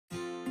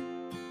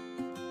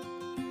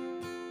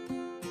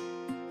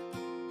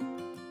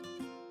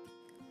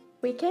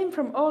We came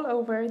from all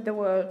over the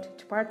world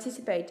to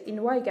participate in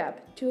YGAP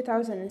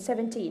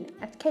 2017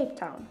 at Cape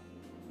Town.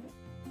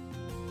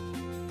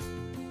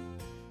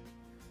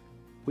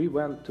 We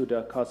went to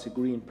the Kasi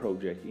Green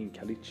project in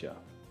Galicia.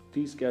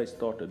 These guys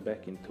started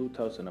back in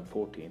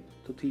 2014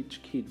 to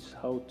teach kids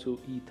how to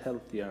eat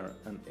healthier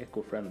and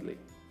eco-friendly.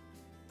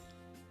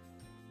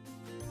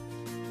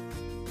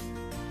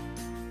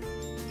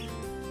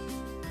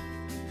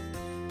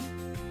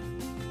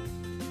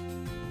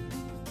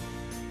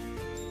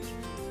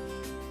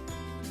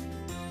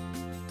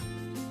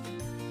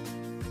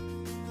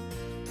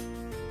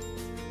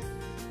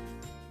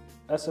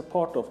 As a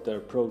part of their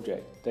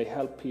project, they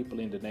help people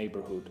in the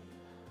neighborhood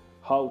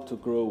how to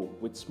grow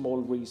with small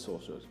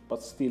resources,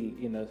 but still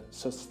in a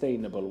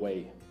sustainable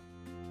way.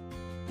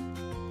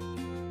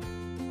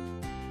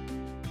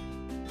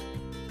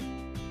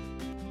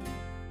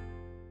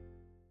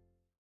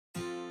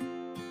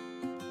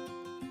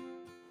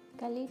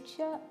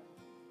 Galicia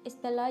is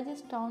the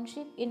largest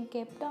township in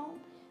Cape Town,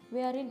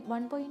 wherein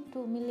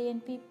 1.2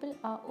 million people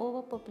are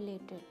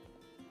overpopulated.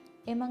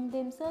 Among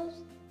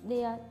themselves,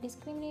 they are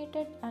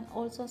discriminated and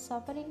also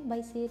suffering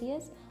by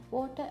serious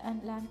water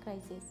and land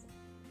crisis.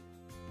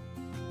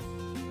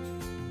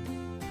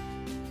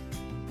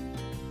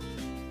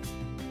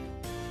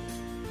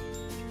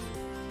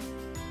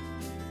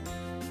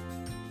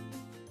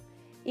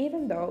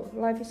 Even though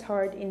life is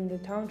hard in the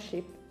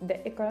township, the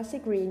Kasi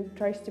Green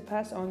tries to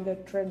pass on the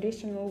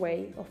traditional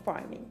way of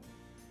farming.